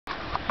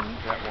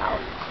that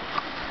one?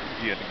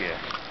 If you had to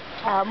guess.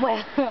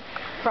 Well,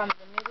 from the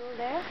middle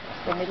there,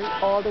 the middle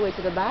all the way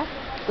to the back,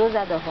 those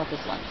are the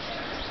hottest ones.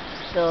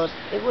 So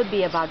it would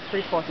be about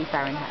 340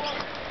 Fahrenheit.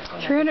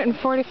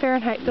 340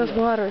 Fahrenheit, those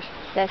waters.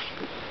 That's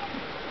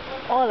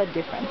all are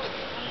different,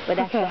 but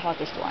that's Okay. the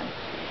hottest one.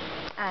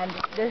 And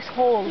this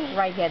hole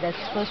right here, this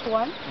first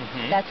one,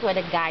 that's where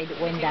the guide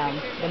went down.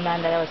 The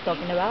man that I was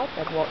talking about,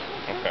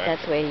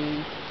 that's where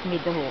he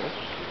made the hole.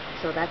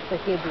 So that's the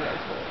Gabriel's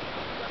hole.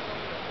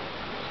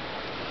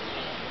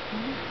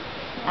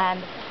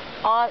 And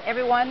all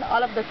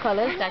of the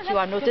colors that you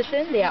are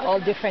noticing, they are all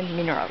different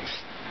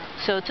minerals.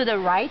 So to the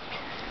right,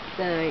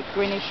 the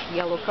greenish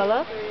yellow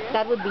color,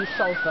 that would be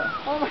sulphur.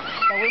 But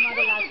we're not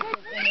allowed to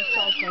put any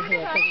sulphur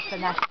here because it's a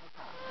national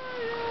park.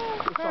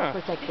 It's all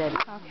protected.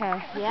 Okay.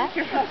 Yeah.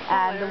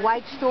 And the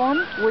white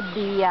stone would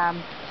be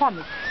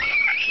pumice,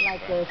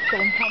 like the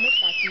stone pumice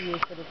that you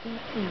use for the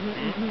teeth.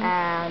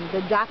 And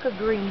the darker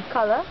green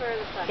color,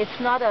 it's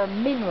not a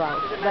mineral,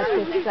 but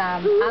it's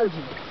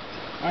algae.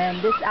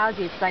 And this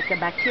algae is like a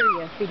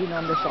bacteria feeding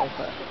on the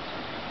sulphur.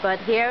 But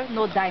here,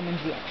 no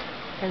diamonds yet,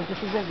 because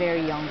this is a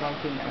very young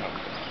volcano.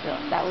 So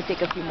that would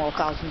take a few more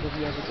thousands of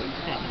years again.